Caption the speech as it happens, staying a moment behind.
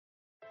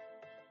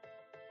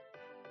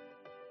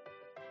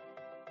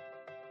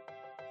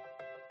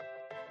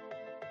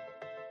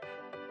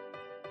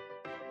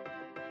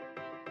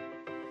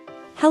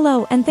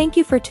Hello and thank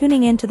you for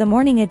tuning in to the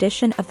morning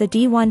edition of the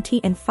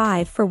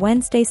D1.ticker for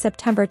Wednesday,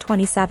 September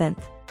 27th.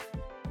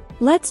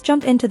 Let's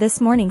jump into this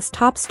morning's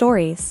top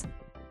stories.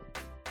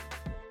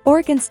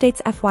 Oregon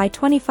State's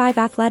FY25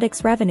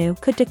 athletics revenue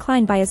could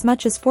decline by as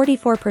much as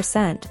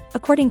 44%,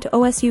 according to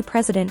OSU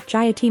President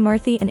Jayati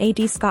Murthy and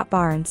AD Scott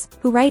Barnes,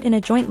 who write in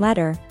a joint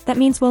letter. That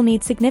means we'll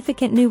need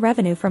significant new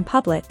revenue from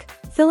public,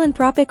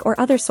 philanthropic or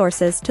other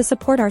sources to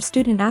support our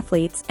student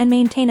athletes and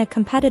maintain a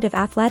competitive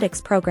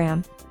athletics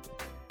program.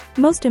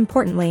 Most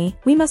importantly,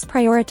 we must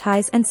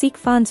prioritize and seek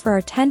funds for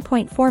our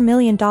 $10.4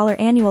 million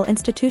annual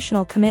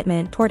institutional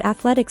commitment toward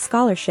athletic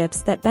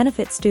scholarships that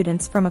benefit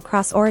students from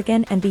across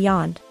Oregon and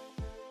beyond.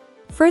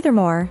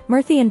 Furthermore,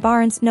 Murthy and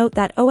Barnes note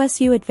that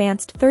OSU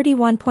advanced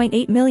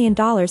 $31.8 million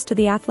to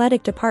the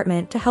athletic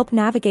department to help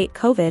navigate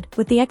COVID,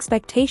 with the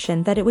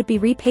expectation that it would be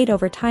repaid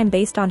over time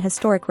based on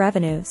historic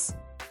revenues.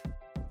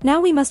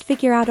 Now we must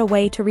figure out a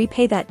way to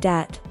repay that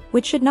debt,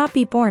 which should not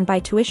be borne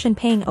by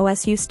tuition-paying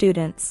OSU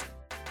students.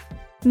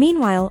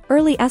 Meanwhile,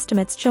 early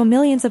estimates show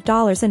millions of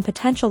dollars in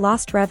potential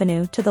lost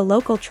revenue to the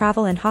local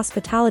travel and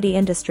hospitality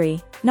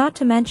industry, not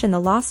to mention the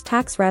lost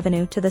tax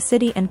revenue to the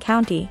city and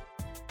county.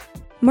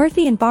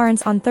 Murthy and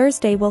Barnes on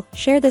Thursday will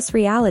share this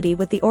reality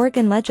with the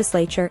Oregon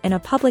legislature in a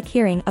public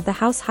hearing of the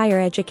House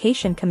Higher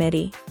Education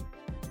Committee.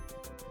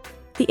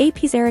 The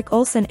AP's Eric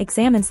Olson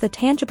examines the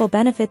tangible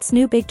benefits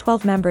new Big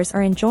 12 members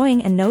are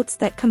enjoying and notes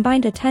that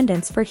combined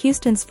attendance for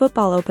Houston's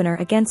football opener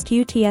against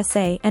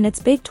UTSA and its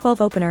Big 12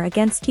 opener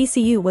against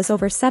TCU was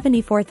over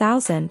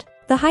 74,000,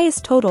 the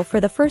highest total for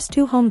the first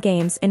two home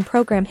games in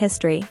program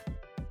history.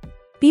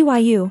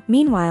 BYU,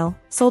 meanwhile,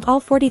 sold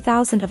all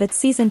 40,000 of its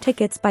season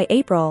tickets by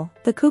April,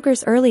 the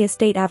Cougars' earliest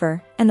date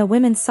ever, and the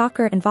women's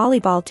soccer and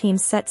volleyball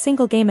teams set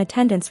single-game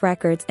attendance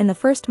records in the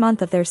first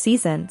month of their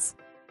seasons.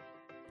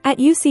 At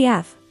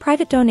UCF,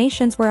 private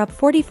donations were up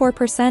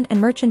 44%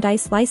 and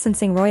merchandise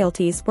licensing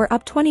royalties were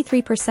up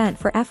 23%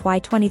 for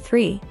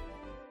FY23.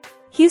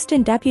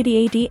 Houston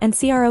Deputy AD and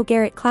CRO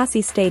Garrett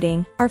Classy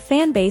stating, "Our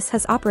fan base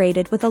has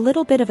operated with a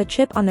little bit of a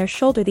chip on their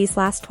shoulder these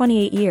last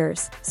 28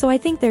 years, so I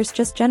think there's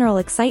just general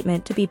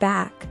excitement to be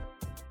back."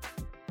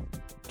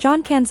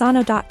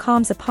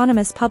 JohnCanzano.com's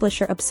eponymous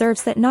publisher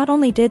observes that not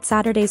only did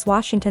Saturday's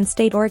Washington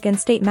State-Oregon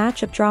State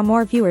matchup draw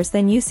more viewers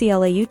than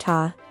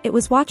UCLA-Utah, it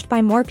was watched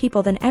by more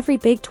people than every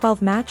Big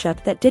 12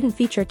 matchup that didn't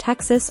feature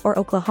Texas or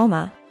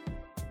Oklahoma.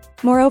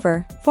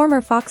 Moreover,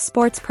 former Fox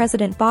Sports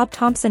president Bob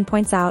Thompson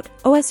points out,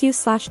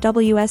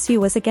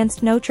 OSU/WSU was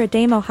against Notre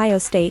Dame, Ohio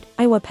State,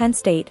 Iowa, Penn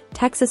State,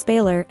 Texas,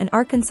 Baylor, and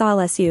Arkansas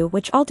LSU,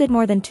 which all did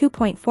more than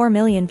 2.4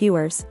 million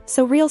viewers,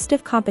 so real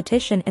stiff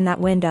competition in that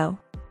window.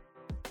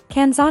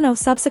 Canzano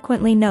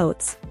subsequently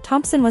notes,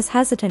 Thompson was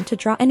hesitant to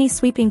draw any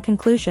sweeping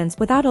conclusions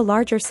without a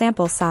larger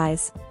sample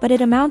size, but it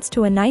amounts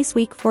to a nice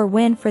Week 4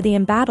 win for the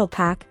embattled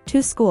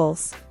Pac-2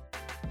 schools.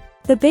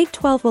 The Big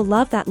 12 will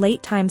love that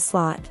late time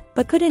slot,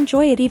 but could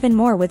enjoy it even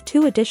more with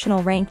two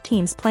additional ranked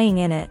teams playing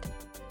in it.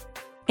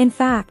 In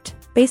fact,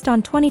 based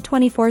on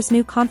 2024's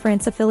new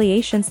conference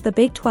affiliations, the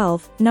Big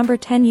 12, number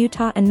 10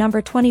 Utah and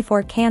number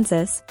 24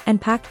 Kansas,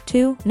 and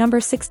Pac-2, number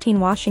 16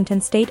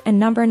 Washington State and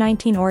number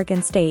 19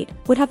 Oregon State,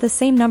 would have the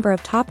same number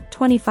of top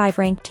 25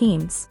 ranked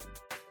teams.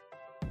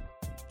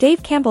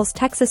 Dave Campbell's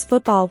Texas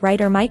football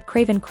writer Mike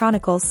Craven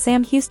chronicles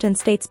Sam Houston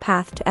State's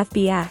path to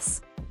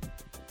FBS.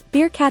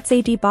 Bearcats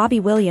AD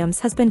Bobby Williams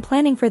has been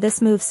planning for this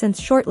move since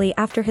shortly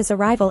after his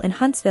arrival in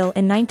Huntsville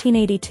in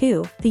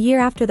 1982, the year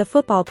after the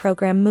football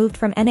program moved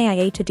from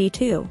NAIA to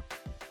D2.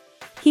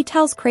 He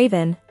tells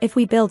Craven, "If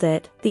we build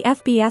it, the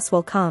FBS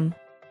will come."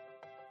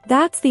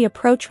 That's the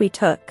approach we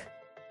took.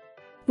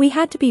 We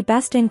had to be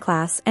best in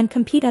class and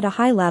compete at a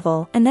high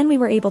level, and then we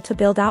were able to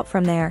build out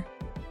from there.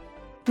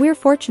 We're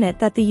fortunate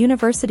that the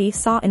university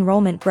saw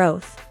enrollment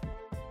growth.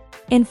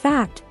 In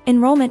fact,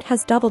 enrollment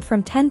has doubled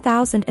from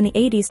 10,000 in the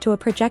 80s to a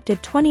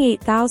projected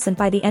 28,000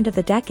 by the end of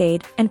the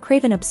decade, and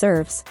Craven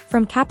observes,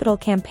 from capital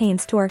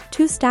campaigns to our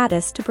two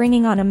status to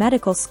bringing on a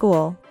medical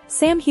school,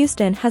 Sam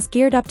Houston has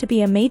geared up to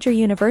be a major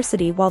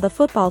university while the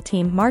football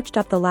team marched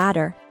up the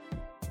ladder.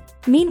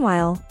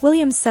 Meanwhile,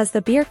 Williams says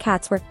the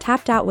Bearcats were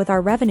tapped out with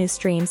our revenue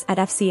streams at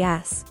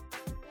FCS.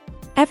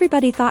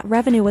 Everybody thought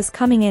revenue was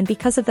coming in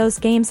because of those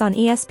games on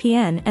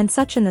ESPN and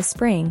such in the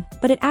spring,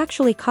 but it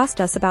actually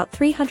cost us about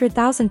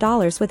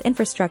 $300,000 with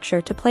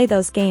infrastructure to play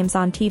those games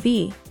on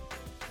TV.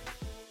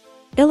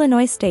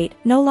 Illinois State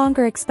no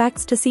longer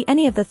expects to see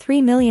any of the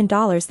 $3 million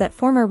that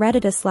former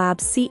Redditus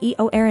Labs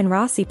CEO Aaron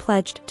Rossi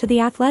pledged to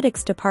the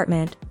athletics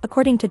department,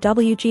 according to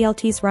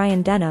WGLT's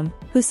Ryan Denham,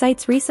 who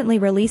cites recently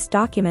released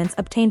documents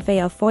obtained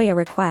via a FOIA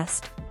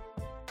request.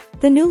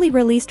 The newly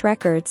released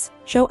records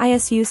show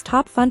ISU's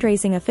top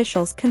fundraising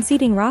officials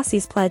conceding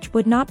Rossi's pledge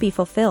would not be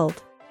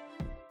fulfilled.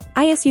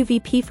 ISU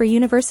VP for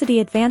University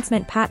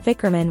Advancement Pat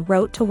Vickerman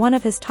wrote to one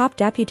of his top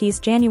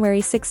deputies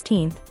January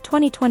 16,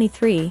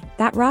 2023,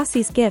 that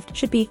Rossi's gift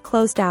should be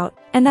closed out,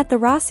 and that the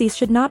Rossis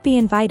should not be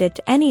invited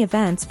to any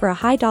events for a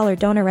high-dollar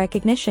donor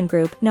recognition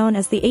group known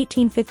as the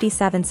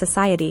 1857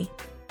 Society.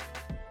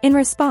 In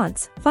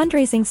response,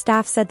 fundraising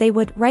staff said they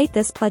would write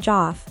this pledge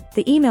off,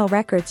 the email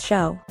records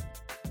show.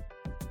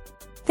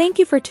 Thank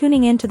you for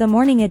tuning in to the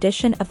morning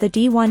edition of the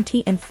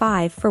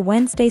D1.ticker for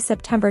Wednesday,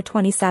 September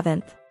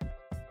 27th.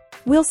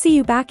 We'll see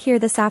you back here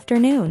this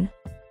afternoon.